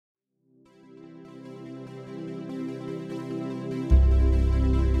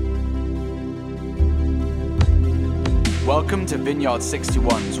Welcome to Vineyard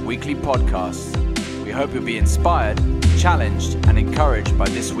 61's weekly podcast. We hope you'll be inspired, challenged, and encouraged by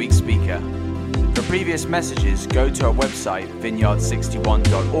this week's speaker. For previous messages, go to our website,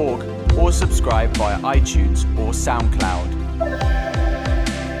 vineyard61.org, or subscribe via iTunes or SoundCloud.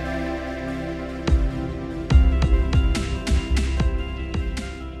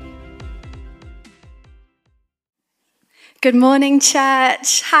 Good morning,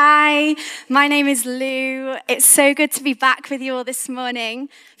 church. Hi, my name is Lou. It's so good to be back with you all this morning.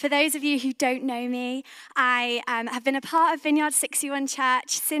 For those of you who don't know me, I have been a part of Vineyard 61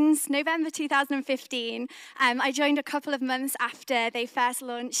 Church since November 2015. I joined a couple of months after they first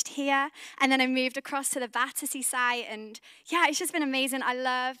launched here, and then I moved across to the Battersea site, and yeah, it's just been amazing. I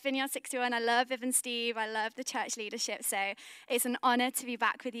love Vineyard 61. I love Viv and Steve. I love the church leadership, so it's an honor to be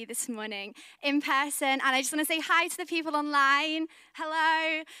back with you this morning in person, and I just want to say hi to the people online.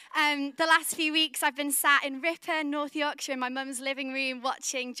 Hello. The last few weeks I've been sat in Ripon, North Yorkshire, in my mum's living room,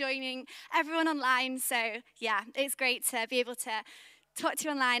 joining everyone online. So yeah, it's great to be able to talk to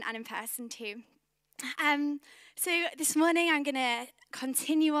you online and in person too. So this morning I'm going to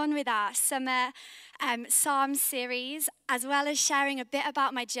continue on with our summer Psalm series, as well as sharing a bit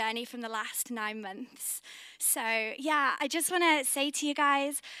about my journey from the last 9 months. So yeah, I just want to say to you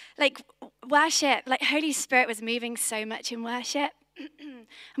guys, worship, Holy Spirit was moving so much in worship. And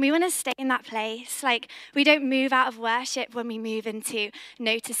we want to stay in that place. We don't move out of worship when we move into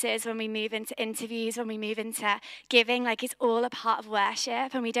notices, when we move into interviews, when we move into giving. It's all a part of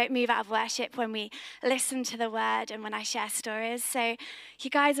worship. And we don't move out of worship when we listen to the word and when I share stories. So you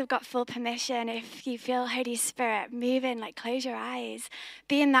guys have got full permission. If you feel Holy Spirit moving, close your eyes.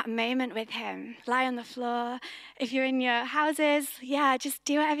 Be in that moment with him. Lie on the floor. If you're in your houses, just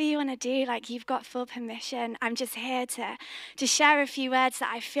do whatever you want to do. You've got full permission. I'm just here to share a few words that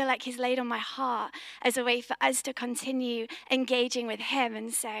I feel like he's laid on my heart as a way for us to continue engaging with him.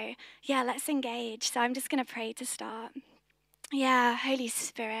 And so, let's engage. So I'm just going to pray to start. Holy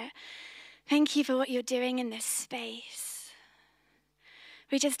Spirit, thank you for what you're doing in this space.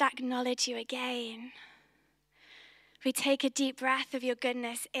 We just acknowledge you again. We take a deep breath of your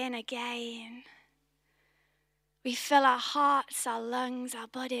goodness in again. We fill our hearts, our lungs, our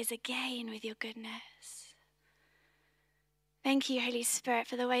bodies again with your goodness. Thank you, Holy Spirit,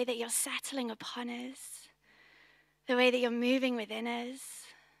 for the way that you're settling upon us, the way that you're moving within us.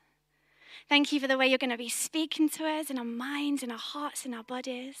 Thank you for the way you're going to be speaking to us in our minds, in our hearts, in our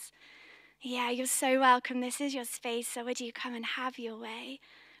bodies. You're so welcome. This is your space, so would you come and have your way?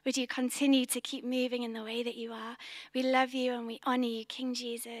 Would you continue to keep moving in the way that you are? We love you and we honor you, King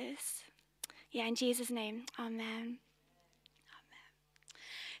Jesus. In Jesus' name, amen.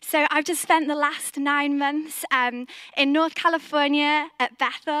 So I've just spent the last 9 months in North California at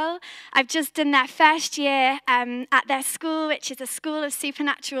Bethel. I've just done their first year at their school, which is a school of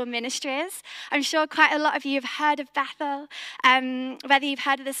supernatural ministries. I'm sure quite a lot of you have heard of Bethel. Whether you've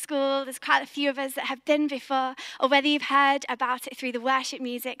heard of the school, there's quite a few of us that have been before, or whether you've heard about it through the worship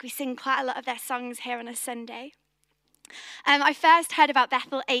music. We sing quite a lot of their songs here on a Sunday. I first heard about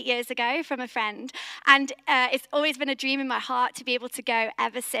Bethel 8 years ago from a friend, and it's always been a dream in my heart to be able to go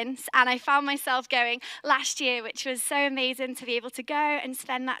ever since. And I found myself going last year, which was so amazing to be able to go and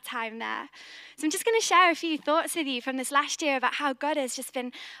spend that time there. So I'm just going to share a few thoughts with you from this last year about how God has just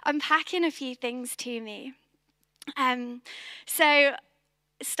been unpacking a few things to me.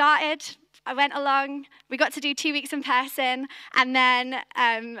 I went along, we got to do 2 weeks in person, and then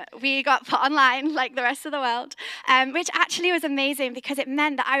we got put online like the rest of the world, which actually was amazing because it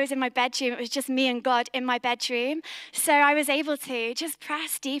meant that I was in my bedroom. It was just me and God in my bedroom. So I was able to just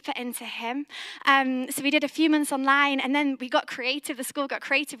press deeper into him. So we did a few months online, and then we got creative. The school got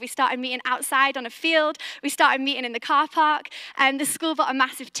creative. We started meeting outside on a field. We started meeting in the car park. The school bought a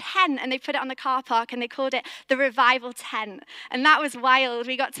massive tent, and they put it on the car park, and they called it the Revival Tent. And that was wild.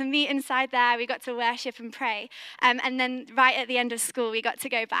 We got to meet inside there, we got to worship and pray, and then right at the end of school we got to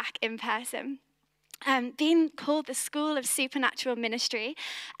go back in person. Being called the School of Supernatural Ministry,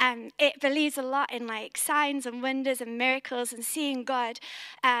 it believes a lot in signs and wonders and miracles and seeing God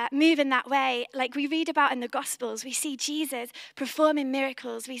move in that way. We read about in the Gospels, we see Jesus performing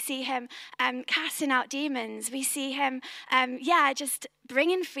miracles. We see him casting out demons. We see him, just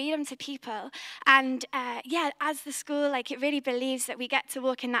bringing freedom to people. And as the school, it really believes that we get to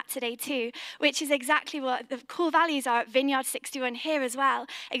walk in that today too, which is exactly what the core values are at Vineyard 61 here as well.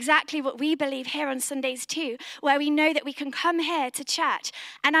 Exactly what we believe here on Sundays too, where we know that we can come here to church,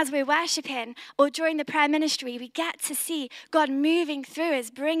 and as we're worshiping or during the prayer ministry, we get to see God moving through us,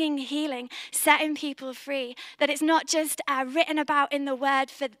 bringing healing, setting people free. That it's not just written about in the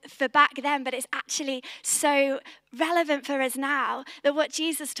word for back then, but it's actually so relevant for us now, that what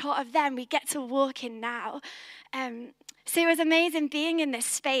Jesus taught of then, we get to walk in now. So it was amazing being in this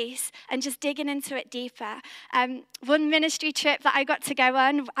space and just digging into it deeper. One ministry trip that I got to go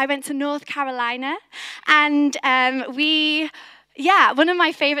on, I went to North Carolina, and one of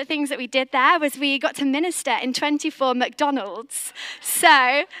my favorite things that we did there was we got to minister in 24 McDonald's.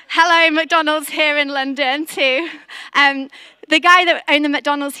 So, hello McDonald's here in London too. The guy that owned the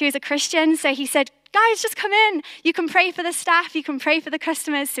McDonald's, he was a Christian, so he said, guys, just come in. You can pray for the staff. You can pray for the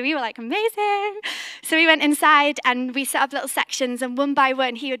customers. So we were like, amazing. So we went inside and we set up little sections. And one by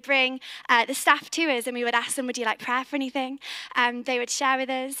one, he would bring the staff to us. And we would ask them, would you like prayer for anything? They would share with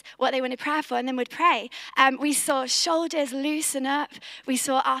us what they wanted prayer for. And then we'd pray. We saw shoulders loosen up. We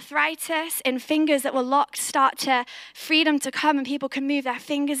saw arthritis in fingers that were locked start to freedom to come. And people could move their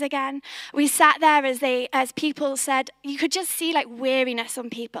fingers again. We sat there as people said, you could just see like weariness on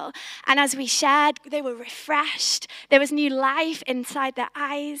people. And as we shared, they were refreshed. There was new life inside their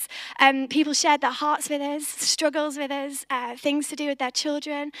eyes. People shared their hearts with us, struggles with us, things to do with their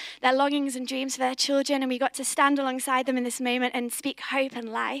children, their longings and dreams for their children, and we got to stand alongside them in this moment and speak hope and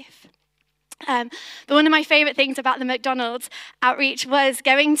life. But one of my favorite things about the McDonald's outreach was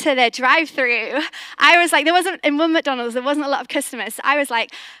going to their drive-through. I was like, in one McDonald's, there wasn't a lot of customers. So I was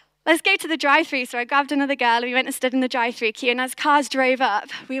like, let's go to the drive-thru. So I grabbed another girl and we went and stood in the drive-thru queue. And as cars drove up,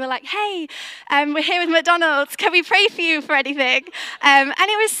 we were like, hey, we're here with McDonald's. Can we pray for you for anything? And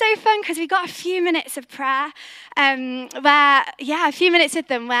it was so fun because we got a few minutes of prayer a few minutes with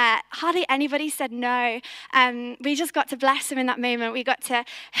them where hardly anybody said no. We just got to bless them in that moment. We got to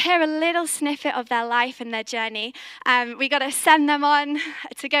hear a little snippet of their life and their journey. We got to send them on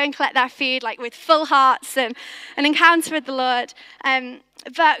to go and collect their food like with full hearts and an encounter with the Lord.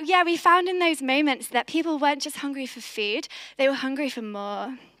 But yeah, we found in those moments that people weren't just hungry for food, they were hungry for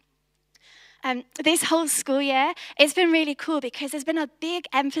more. This whole school year, it's been really cool because there's been a big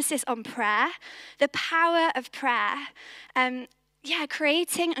emphasis on prayer, the power of prayer.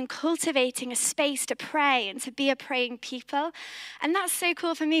 Creating and cultivating a space to pray and to be a praying people. And that's so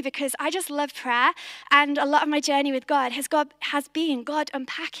cool for me because I just love prayer. And a lot of my journey with God has been God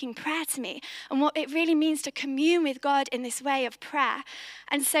unpacking prayer to me and what it really means to commune with God in this way of prayer.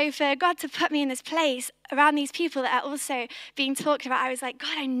 And so for God to put me in this place around these people that are also being talked about, I was like,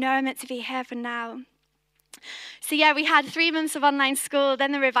 God, I know I'm meant to be here for now. So we had 3 months of online school.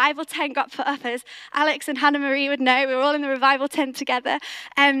 Then the revival tent got put up, as Alex and Hannah Marie would know. We were all in the revival tent together.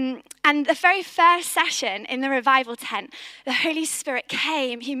 And the very first session in the revival tent, the Holy Spirit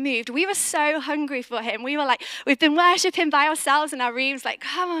came, he moved. We were so hungry for him. We were like, we've been worshiping by ourselves in our rooms, like,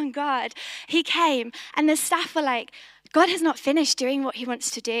 come on, God. He came, and the staff were like, God has not finished doing what he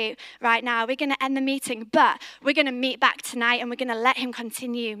wants to do right now. We're going to end the meeting, but we're going to meet back tonight and we're going to let him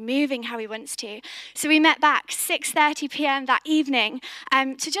continue moving how he wants to. So we met back 6:30 p.m. that evening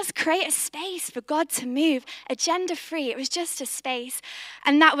to just create a space for God to move, agenda-free. It was just a space.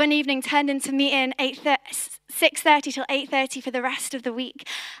 And that one evening turned into meeting 6:30 till 8:30 for the rest of the week,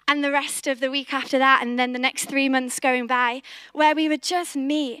 and the rest of the week after that, and then the next 3 months going by, where we would just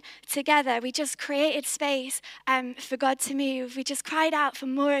meet together. We just created space for God to move. We just cried out for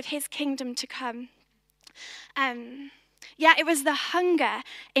more of his kingdom to come. It was the hunger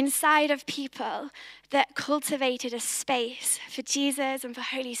inside of people that cultivated a space for Jesus and for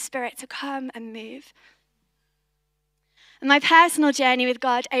Holy Spirit to come and move. And my personal journey with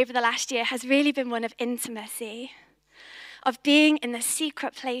God over the last year has really been one of intimacy, of being in the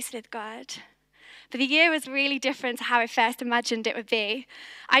secret place with God. But the year was really different to how I first imagined it would be.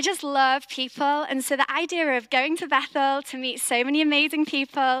 I just love people, and so the idea of going to Bethel to meet so many amazing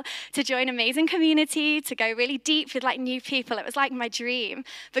people, to join amazing community, to go really deep with like new people, it was like my dream.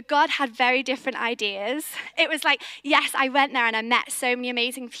 But God had very different ideas. It was like, yes, I went there and I met so many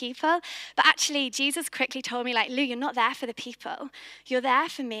amazing people, but actually Jesus quickly told me like, Lou, you're not there for the people. You're there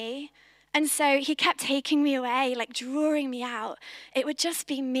for me. And so he kept taking me away, like drawing me out. It would just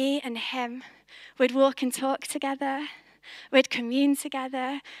be me and him. We'd walk and talk together. We'd commune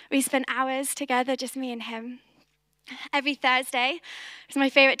together. We spent hours together, just me and him. Every Thursday, it was my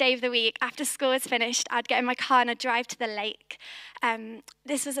favorite day of the week. After school was finished, I'd get in my car and I'd drive to the lake.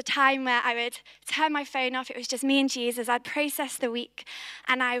 This was a time where I would turn my phone off. It was just me and Jesus. I'd process the week,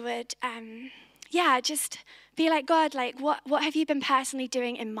 and I would, just be like, God, like, what have you been personally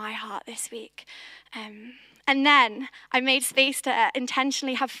doing in my heart this week? And then I made space to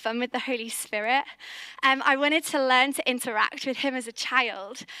intentionally have fun with the Holy Spirit. I wanted to learn to interact with him as a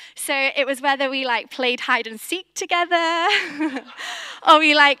child. So it was whether we like played hide and seek together or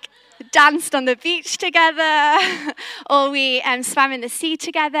we like danced on the beach together, or we swam in the sea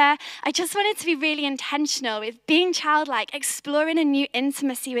together. I just wanted to be really intentional with being childlike, exploring a new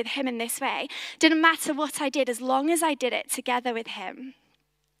intimacy with him in this way. Didn't matter what I did as long as I did it together with him.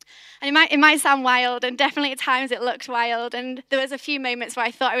 And it might sound wild, and definitely at times it looked wild, and there was a few moments where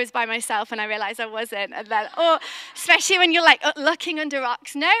I thought I was by myself and I realized I wasn't, and then, especially when you're like looking under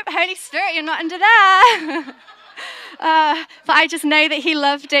rocks, nope, Holy Spirit, you're not under there. But I just know that he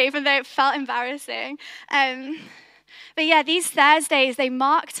loved it, even though it felt embarrassing. But yeah, these Thursdays, they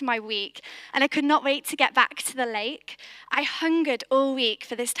marked my week, and I could not wait to get back to the lake. I hungered all week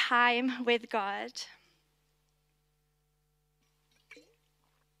for this time with God.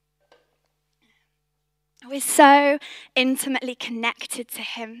 We're so intimately connected to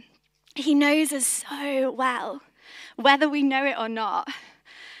him. He knows us so well, whether we know it or not.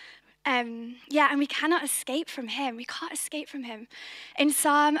 And we cannot escape from him. We can't escape from him. In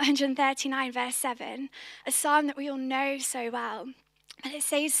Psalm 139, verse 7, a psalm that we all know so well, and it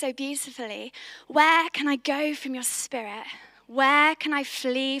says so beautifully, "Where can I go from your spirit? Where can I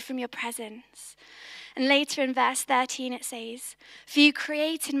flee from your presence?" And later in verse 13 it says, "For you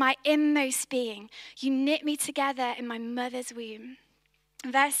created my inmost being. You knit me together in my mother's womb."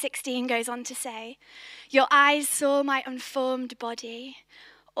 And verse 16 goes on to say, "Your eyes saw my unformed body.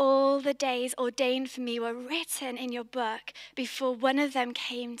 All the days ordained for me were written in your book before one of them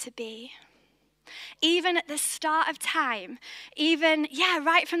came to be." Even at the start of time,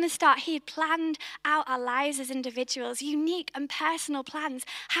 right from the start, he had planned out our lives as individuals, unique and personal plans,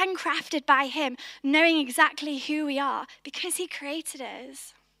 handcrafted by him, knowing exactly who we are because he created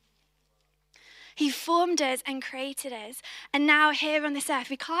us. He formed us and created us. And now here on this earth,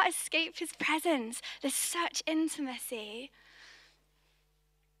 we can't escape his presence. There's such intimacy.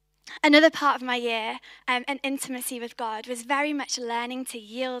 Another part of my year and intimacy with God was very much learning to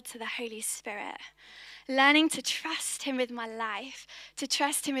yield to the Holy Spirit, learning to trust him with my life, to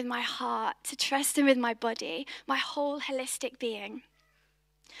trust him with my heart, to trust him with my body, my whole holistic being.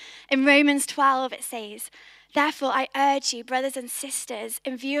 In Romans 12, it says, "Therefore, I urge you, brothers and sisters,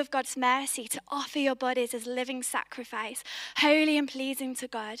 in view of God's mercy, to offer your bodies as living sacrifice, holy and pleasing to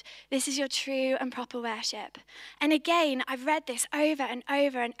God. This is your true and proper worship." And again, I've read this over and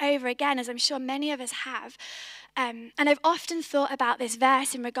over and over again, as I'm sure many of us have. And I've often thought about this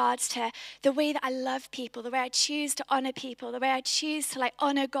verse in regards to the way that I love people, the way I choose to honor people, the way I choose to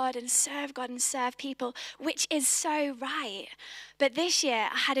honor God and serve people, which is so right. But this year,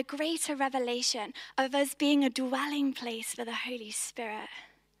 I had a greater revelation of us being a dwelling place for the Holy Spirit,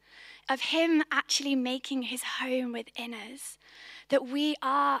 of him actually making his home within us, that we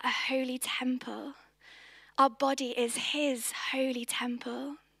are a holy temple. Our body is his holy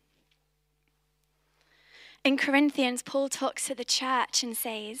temple. In Corinthians, Paul talks to the church and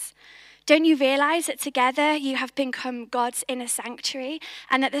says, "Don't you realize that together you have become God's inner sanctuary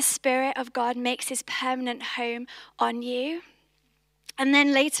and that the Spirit of God makes his permanent home on you?" And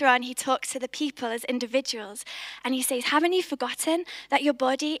then later on, he talks to the people as individuals and he says, "Haven't you forgotten that your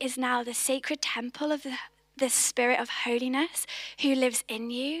body is now the sacred temple of the Spirit of holiness who lives in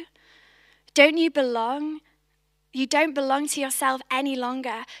you? You don't belong to yourself any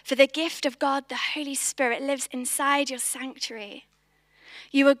longer, for the gift of God, the Holy Spirit, lives inside your sanctuary.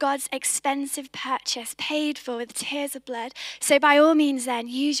 You are God's expensive purchase, paid for with tears of blood. So by all means then,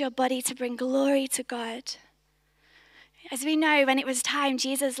 use your body to bring glory to God." As we know, when it was time,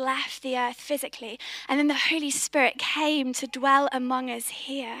 Jesus left the earth physically, and then the Holy Spirit came to dwell among us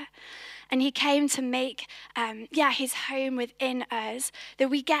here. And he came to make, his home within us, that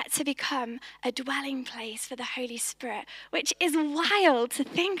we get to become a dwelling place for the Holy Spirit, which is wild to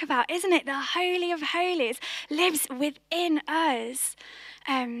think about, isn't it? The Holy of Holies lives within us,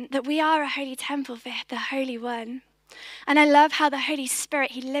 that we are a holy temple for the Holy One. And I love how the Holy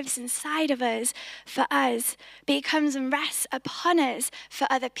Spirit, he lives inside of us for us, but he comes and rests upon us for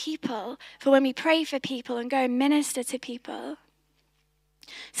other people, for when we pray for people and go and minister to people.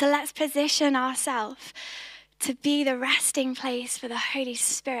 So let's position ourselves to be the resting place for the Holy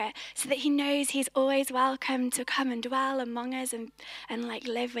Spirit so that he knows he's always welcome to come and dwell among us and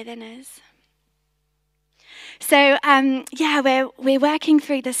live within us. So, we're working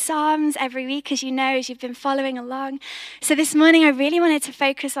through the Psalms every week, as you know, as you've been following along. So this morning, I really wanted to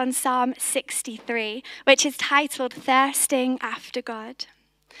focus on Psalm 63, which is titled "Thirsting After God."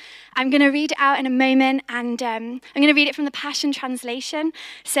 I'm going to read it out in a moment, and I'm going to read it from the Passion Translation.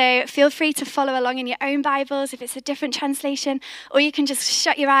 So feel free to follow along in your own Bibles if it's a different translation, or you can just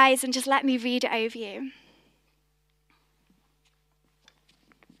shut your eyes and just let me read it over you.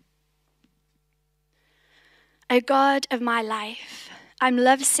 O God of my life, I'm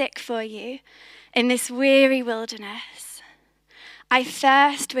lovesick for you in this weary wilderness. I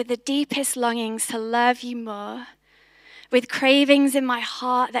thirst with the deepest longings to love you more, with cravings in my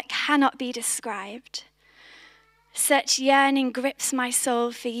heart that cannot be described. Such yearning grips my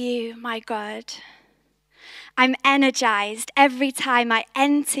soul for you, my God. I'm energized every time I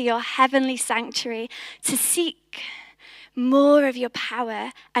enter your heavenly sanctuary to seek more of your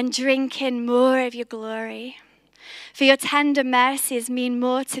power and drink in more of your glory. For your tender mercies mean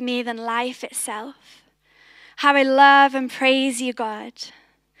more to me than life itself. How I love and praise you, God.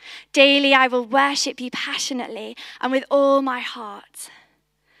 Daily I will worship you passionately and with all my heart.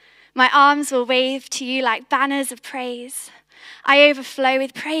 My arms will wave to you like banners of praise. I overflow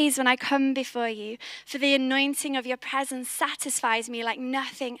with praise when I come before you, for the anointing of your presence satisfies me like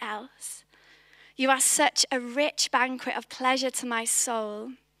nothing else. You are such a rich banquet of pleasure to my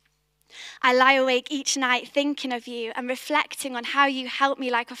soul. I lie awake each night thinking of you and reflecting on how you help me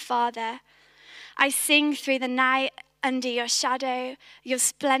like a father. I sing through the night under your shadow, your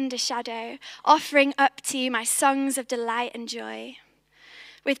splendor shadow, offering up to you my songs of delight and joy.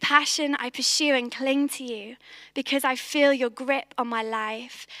 With passion, I pursue and cling to you because I feel your grip on my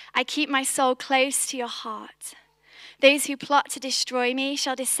life. I keep my soul close to your heart. Those who plot to destroy me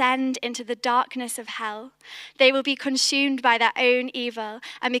shall descend into the darkness of hell. They will be consumed by their own evil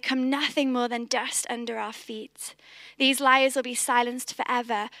and become nothing more than dust under our feet. These liars will be silenced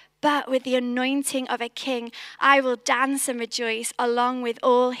forever, but with the anointing of a king, I will dance and rejoice along with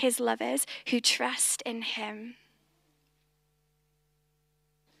all his lovers who trust in him.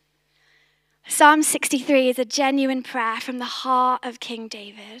 Psalm 63 is a genuine prayer from the heart of King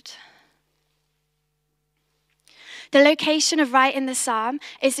David. The location of writing the psalm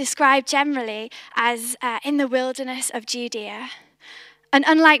is described generally as in the wilderness of Judea. And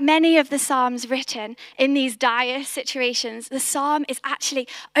unlike many of the psalms written in these dire situations, the psalm is actually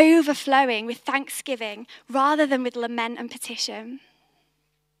overflowing with thanksgiving rather than with lament and petition.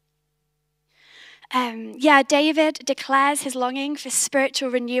 David declares his longing for spiritual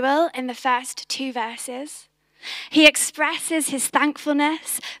renewal in the first 2 verses. He expresses his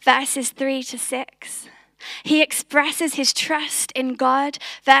thankfulness, verses 3-6. He expresses his trust in God,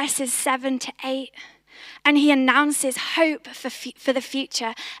 verses 7-8. And he announces hope for the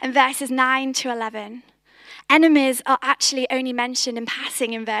future in verses 9-11. Enemies are actually only mentioned in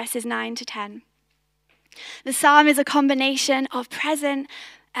passing in verses 9-10. The psalm is a combination of present,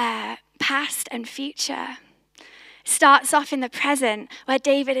 past and future. Starts off in the present where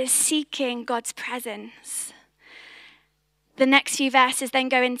David is seeking God's presence. The next few verses then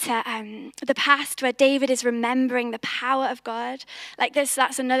go into the past where David is remembering the power of God. Like this,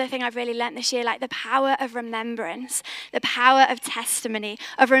 that's another thing I've really learnt this year, like the power of remembrance, the power of testimony,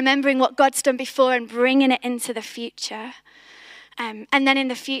 of remembering what God's done before and bringing it into the future. And then in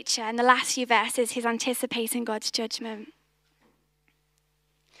the future, in the last few verses, he's anticipating God's judgment.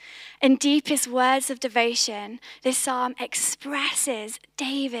 In deepest words of devotion, this psalm expresses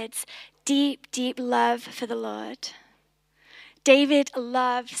David's deep, deep love for the Lord. David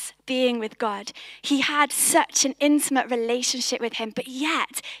loves being with God. He had such an intimate relationship with him, but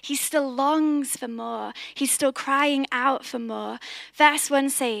yet he still longs for more. He's still crying out for more. Verse 1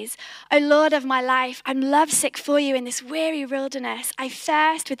 says, "O Lord of my life, I'm lovesick for you in this weary wilderness. I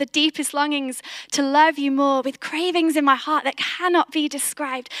thirst with the deepest longings to love you more, with cravings in my heart that cannot be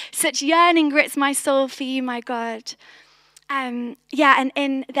described. Such yearning grips my soul for you, my God." And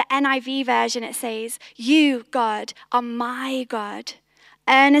in the NIV version it says, "You, God, are my God.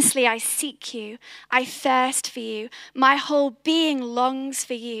 Earnestly I seek you. I thirst for you. My whole being longs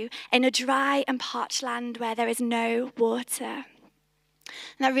for you in a dry and parched land where there is no water."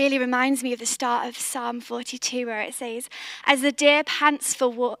 And that really reminds me of the start of Psalm 42 where it says, As the deer pants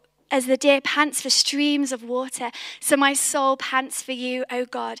for streams of water, so my soul pants for you, O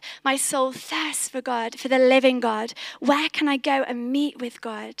God. My soul thirsts for God, for the living God. Where can I go and meet with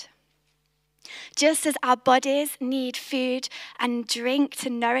God? Just as our bodies need food and drink to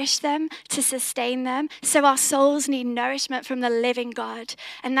nourish them, to sustain them, so our souls need nourishment from the living God.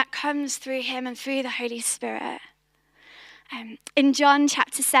 And that comes through him and through the Holy Spirit. In John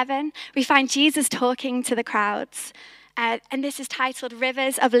chapter 7, we find Jesus talking to the crowds. And this is titled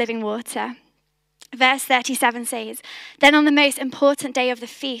Rivers of Living Water. Verse 37 says, "Then on the most important day of the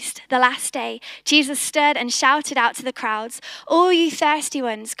feast, the last day, Jesus stood and shouted out to the crowds, 'All you thirsty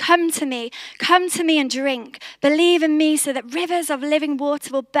ones, come to me and drink. Believe in me so that rivers of living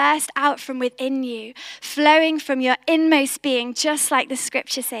water will burst out from within you, flowing from your inmost being, just like the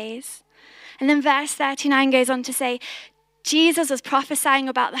scripture says.'" And then verse 39 goes on to say, Jesus was prophesying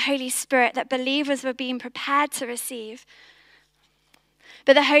about the Holy Spirit that believers were being prepared to receive.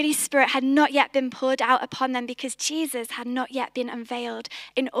 but the Holy Spirit had not yet been poured out upon them because Jesus had not yet been unveiled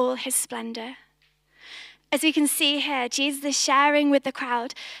in all his splendor. As we can see here, Jesus is sharing with the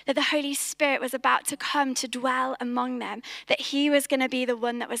crowd that the Holy Spirit was about to come to dwell among them, that he was going to be the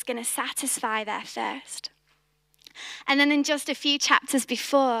one that was going to satisfy their thirst. And then in just a few chapters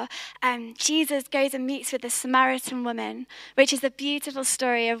before, Jesus goes and meets with the Samaritan woman, which is the beautiful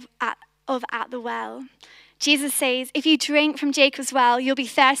story of at the well. Jesus says, if you drink from Jacob's well, you'll be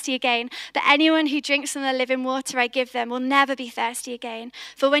thirsty again. But anyone who drinks from the living water I give them will never be thirsty again.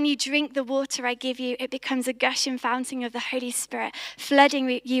 For when you drink the water I give you, it becomes a gushing fountain of the Holy Spirit,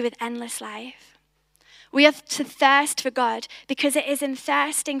 flooding you with endless life. We have to thirst for God because it is in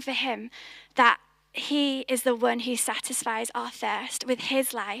thirsting for him that he is the one who satisfies our thirst with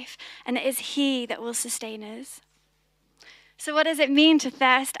his life, and it is he that will sustain us. So what does it mean to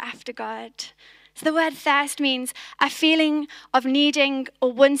thirst after God? So the word thirst means a feeling of needing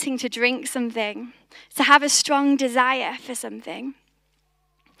or wanting to drink something, to have a strong desire for something.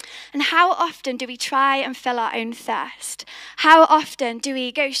 And how often do we try and fill our own thirst? How often do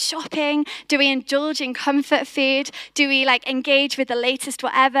we go shopping? Do we indulge in comfort food? Do we engage with the latest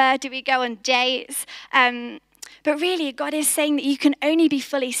whatever? Do we go on dates? But really, God is saying that you can only be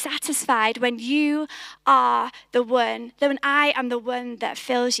fully satisfied when you are the one, when I am the one that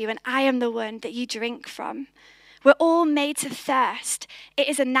fills you and I am the one that you drink from. We're all made to thirst. It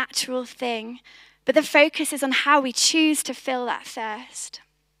is a natural thing. But the focus is on how we choose to fill that thirst.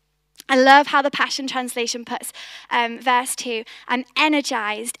 I love how the Passion Translation puts verse 2, I'm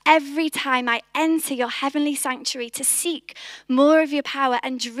energized every time I enter your heavenly sanctuary to seek more of your power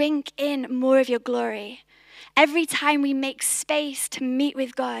and drink in more of your glory. Every time we make space to meet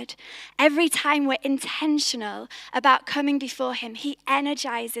with God, every time we're intentional about coming before him, he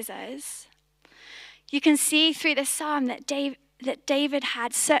energizes us. You can see through the psalm that David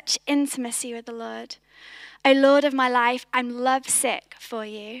had such intimacy with the Lord. O Lord of my life, I'm lovesick for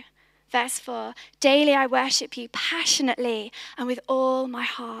you. Verse 4, daily I worship you passionately and with all my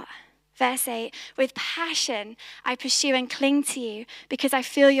heart. Verse 8, with passion I pursue and cling to you because I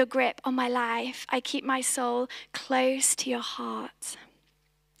feel your grip on my life. I keep my soul close to your heart.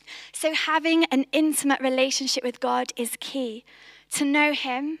 So having an intimate relationship with God is key. To know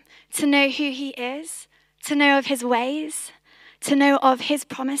him, to know who he is, to know of his ways, to know of his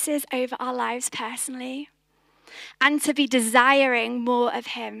promises over our lives personally, and to be desiring more of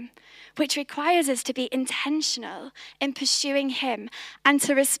him, which requires us to be intentional in pursuing him and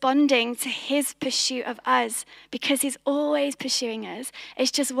to responding to his pursuit of us, because he's always pursuing us.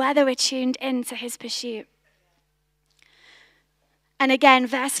 It's just whether we're tuned into his pursuit. And again,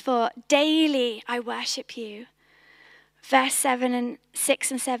 verse 4, daily I worship you. Verse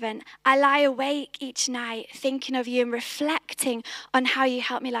 6 and 7, I lie awake each night thinking of you and reflecting on how you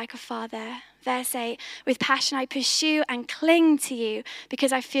help me like a father. Verse 8, with passion I pursue and cling to you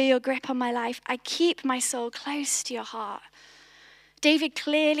because I feel your grip on my life. I keep my soul close to your heart. David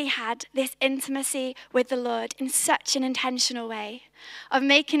clearly had this intimacy with the Lord in such an intentional way of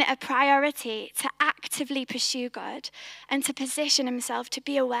making it a priority to actively pursue God and to position himself to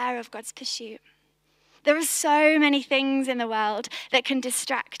be aware of God's pursuit. There are so many things in the world that can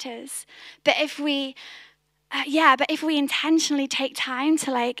distract us. But if we intentionally take time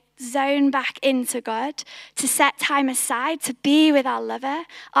to zone back into God, to set time aside to be with our lover,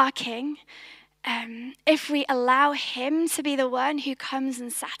 our King, if we allow him to be the one who comes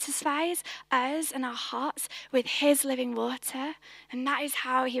and satisfies us and our hearts with his living water, and that is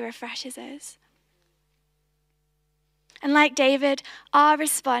how he refreshes us. And like David, our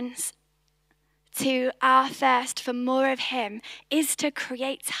response to our thirst for more of him is to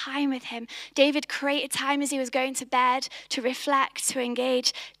create time with him. David created time as he was going to bed to reflect, to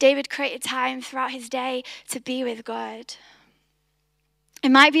engage. David created time throughout his day to be with God.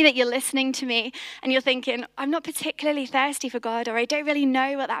 It might be that you're listening to me and you're thinking, I'm not particularly thirsty for God, or I don't really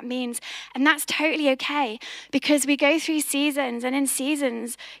know what that means. And that's totally okay, because we go through seasons, and in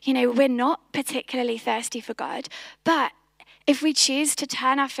seasons, we're not particularly thirsty for God. But if we choose to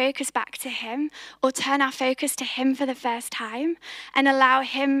turn our focus back to him, or turn our focus to him for the first time and allow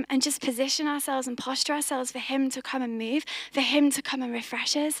him and just position ourselves and posture ourselves for him to come and move, for him to come and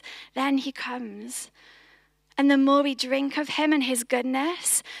refresh us, then he comes. And the more we drink of him and his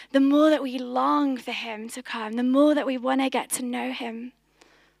goodness, the more that we long for him to come, the more that we want to get to know him.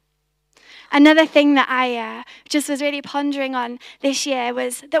 Another thing that I just was really pondering on this year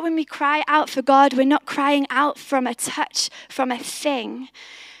was that when we cry out for God, we're not crying out from a touch, from a thing.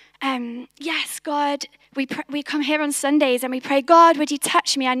 Yes, God we come here on Sundays and we pray, God, would you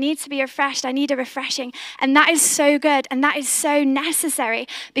touch me? I need to be refreshed. I need a refreshing. And that is so good. And that is so necessary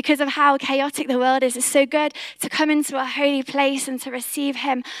because of how chaotic the world is. It's so good to come into a holy place and to receive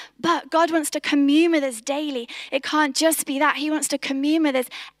him. But God wants to commune with us daily. It can't just be that. He wants to commune with us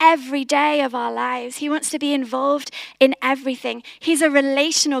every day of our lives. He wants to be involved in everything. He's a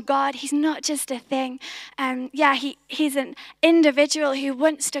relational God. He's not just a thing. He's an individual who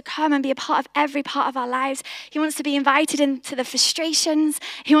wants to come and be a part of every part of our lives. He wants to be invited into the frustrations.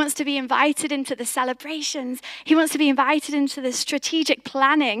 He wants to be invited into the celebrations. He wants to be invited into the strategic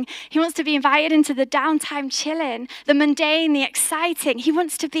planning. He wants to be invited into the downtime chilling, the mundane, the exciting. He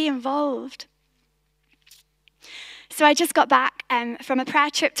wants to be involved. So I just got back from a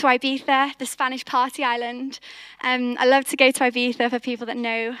prayer trip to Ibiza, the Spanish party island. I love to go to Ibiza. For people that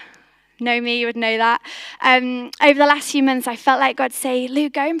know me, you would know that. Over the last few months, I felt like God say, Lou,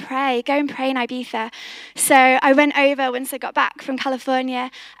 go and pray in Ibiza. So I went over once I got back from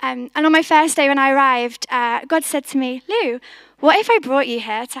California. And on my first day when I arrived, God said to me, Lou, what if I brought you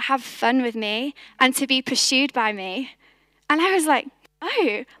here to have fun with me and to be pursued by me? And I was like,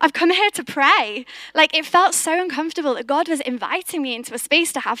 oh, I've come here to pray. Like, it felt so uncomfortable that God was inviting me into a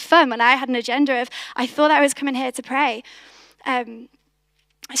space to have fun when I had an agenda of, I thought I was coming here to pray.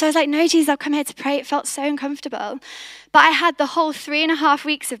 So I was like, no, Jesus, I've come here to pray. It felt so uncomfortable. But I had the whole 3.5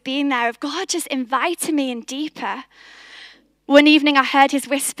 weeks of being there, of God just inviting me in deeper. One evening I heard his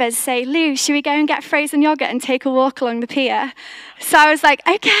whispers say, Lou, should we go and get frozen yogurt and take a walk along the pier? So I was like,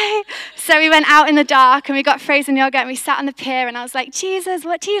 okay. So we went out in the dark and we got frozen yogurt and we sat on the pier and I was like, Jesus,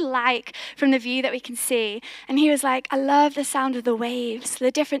 what do you like from the view that we can see? And he was like, I love the sound of the waves,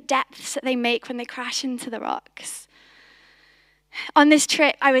 the different depths that they make when they crash into the rocks. On this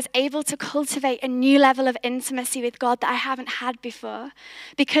trip, I was able to cultivate a new level of intimacy with God that I haven't had before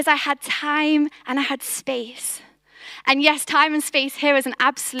because I had time and I had space. And yes, time and space here is an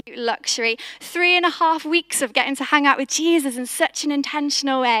absolute luxury. 3.5 weeks of getting to hang out with Jesus in such an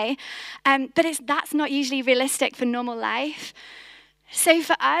intentional way. But that's not usually realistic for normal life. So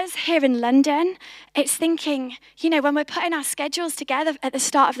for us here in London, it's thinking, when we're putting our schedules together at the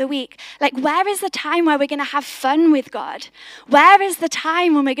start of the week, like, where is the time where we're going to have fun with God? Where is the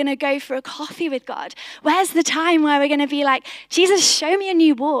time when we're going to go for a coffee with God? Where's the time where we're going to be like, Jesus, show me a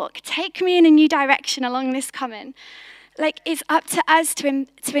new walk. Take me in a new direction along this common. Like, it's up to us to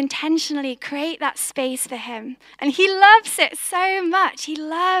intentionally create that space for him. And he loves it so much. He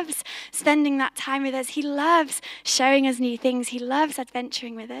loves spending that time with us. He loves showing us new things. He loves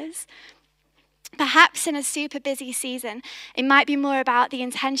adventuring with us. Perhaps in a super busy season, it might be more about the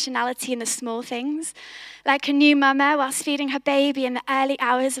intentionality in the small things. Like a new mama whilst feeding her baby in the early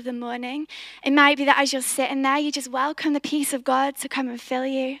hours of the morning. It might be that as you're sitting there, you just welcome the peace of God to come and fill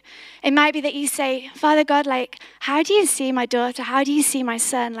you. It might be that you say, Father God, like, how do you see my daughter? How do you see my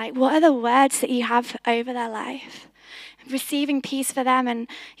son? Like, what are the words that you have over their life? Receiving peace for them and,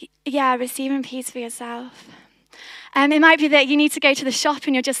 receiving peace for yourself. It might be that you need to go to the shop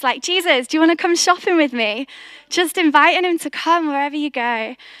and you're just like, Jesus, do you want to come shopping with me? Just inviting him to come wherever you go.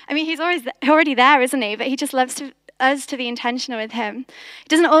 I mean, he's already there, isn't he? But he just loves us to be intentional with him. It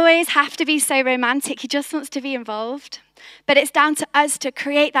doesn't always have to be so romantic. He just wants to be involved. But it's down to us to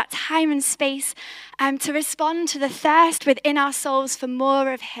create that time and space to respond to the thirst within our souls for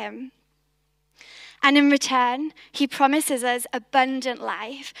more of him. And in return, he promises us abundant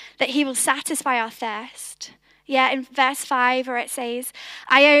life, that he will satisfy our thirst. Yeah, in verse 5, where it says,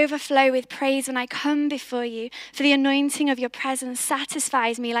 I overflow with praise when I come before you, for the anointing of your presence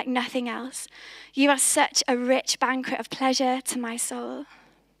satisfies me like nothing else. You are such a rich banquet of pleasure to my soul.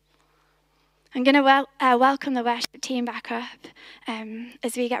 I'm going to welcome the worship team back up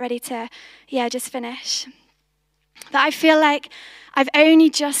as we get ready to, just finish. But I feel like I've only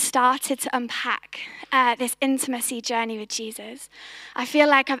just started to unpack this intimacy journey with Jesus. I feel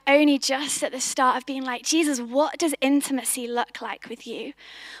like I'm only just at the start of being like, Jesus, what does intimacy look like with you?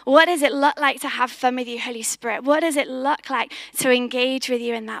 What does it look like to have fun with you, Holy Spirit? What does it look like to engage with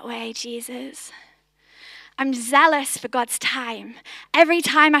you in that way, Jesus? I'm zealous for God's time. Every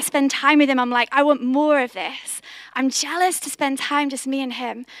time I spend time with him, I'm like, I want more of this. I'm jealous to spend time just me and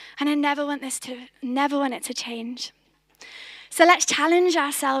him, and I never want it to change. So let's challenge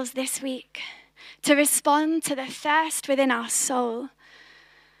ourselves this week to respond to the thirst within our soul,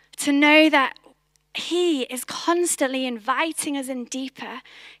 to know that he is constantly inviting us in deeper.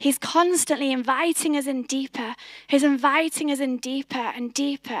 He's constantly inviting us in deeper. He's inviting us in deeper and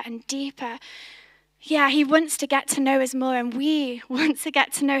deeper and deeper. Yeah, he wants to get to know us more, and we want to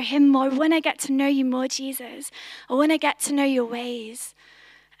get to know him more. We want to get to know you more, Jesus. I want to get to know your ways.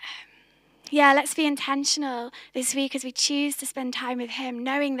 let's be intentional this week as we choose to spend time with him,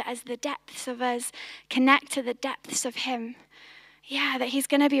 knowing that as the depths of us connect to the depths of him, that he's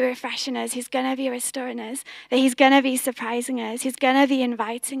going to be refreshing us, he's going to be restoring us, that he's going to be surprising us, he's going to be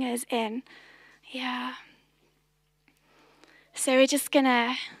inviting us in. So we're just going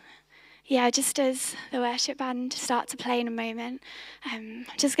to, just as the worship band start to play in a moment, I'm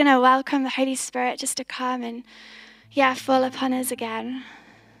just going to welcome the Holy Spirit just to come and, fall upon us again.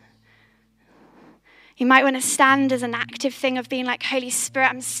 You might want to stand as an active thing of being like, Holy Spirit,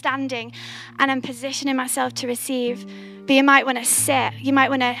 I'm standing and I'm positioning myself to receive. But you might want to sit. You might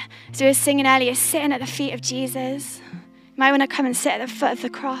want to, as we were singing earlier, sitting at the feet of Jesus. You might want to come and sit at the foot of the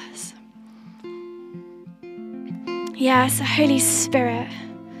cross. So Holy Spirit,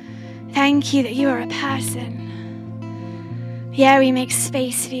 thank you that you are a person. We make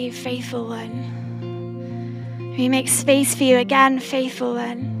space for you, faithful one. We make space for you again, faithful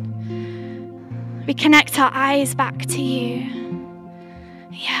one. We connect our eyes back to you.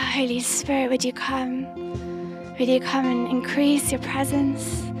 Holy Spirit, would you come? Would you come and increase your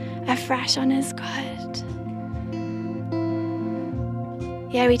presence afresh on us, God?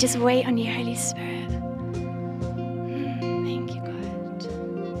 We just wait on you, Holy Spirit. Thank you, God.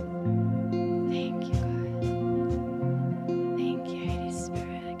 Thank you, God. Thank you, Holy Spirit.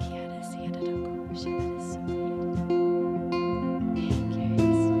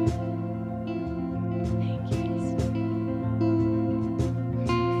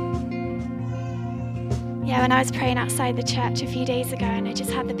 When I was praying outside the church a few days ago, and I just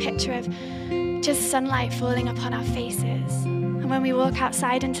had the picture of just sunlight falling upon our faces. And when we walk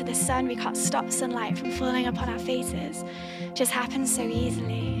outside into the sun, we can't stop sunlight from falling upon our faces. It just happens so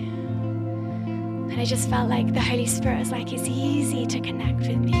easily. And I just felt like the Holy Spirit was like, it's easy to connect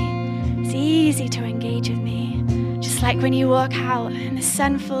with me. It's easy to engage with me. Just like when you walk out and the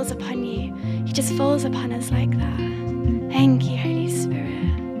sun falls upon you, he just falls upon us like that. Thank you, Holy Spirit.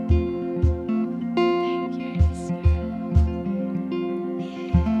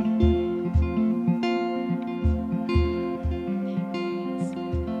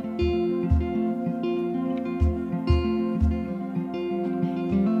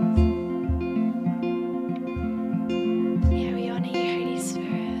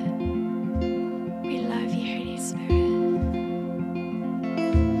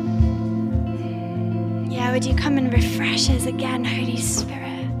 Would you come and refresh us again, Holy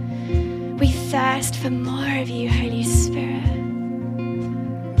Spirit? We thirst for more of you, Holy Spirit.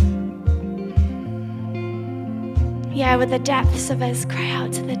 Would the depths of us cry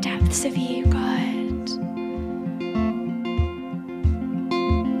out to the depths of you, God?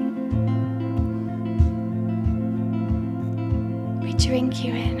 We drink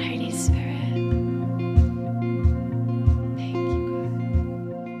you in, Holy Spirit.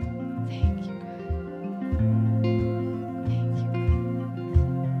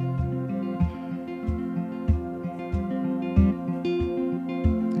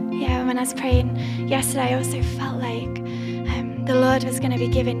 When I was praying yesterday, I also felt like the Lord was going to be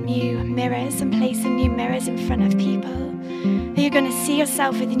giving new mirrors and placing new mirrors in front of people. That you're going to see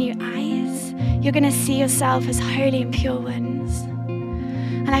yourself with new eyes. You're going to see yourself as holy and pure ones.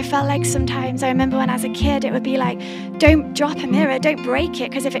 And I felt like sometimes, I remember when I was a kid, it would be like, don't drop a mirror, don't break it,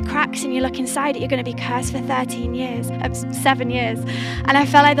 because if it cracks and you look inside it, you're going to be cursed for 7 years. And I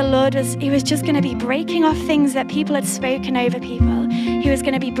felt like the Lord he was just going to be breaking off things that people had spoken over people. He was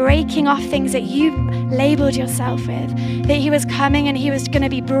going to be breaking off things that you labeled yourself with. That he was coming and he was going to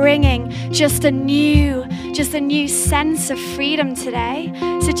be bringing just a new sense of freedom today.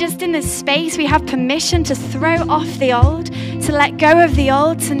 So just in this space, we have permission to throw off the old, to let go of the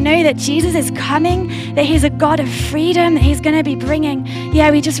old, to know that Jesus is coming, that he's a God of freedom, that he's going to be bringing.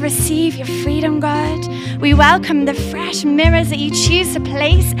 We just receive your freedom, God. We welcome the fresh mirrors that you choose to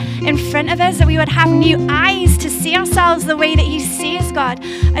place in front of us, that we would have new eyes to see ourselves the way that you see us, God,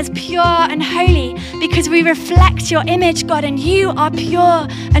 as pure and holy, because we reflect your image, God, and you are pure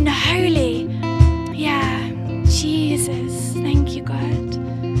and holy. Jesus, thank you, God.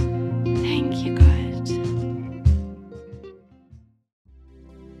 Thank you, God.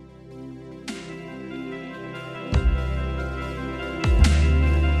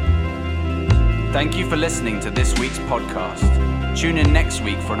 Thank you for listening to this week's podcast. Tune in next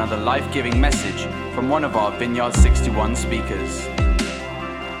week for another life-giving message from one of our Vineyard 61 speakers.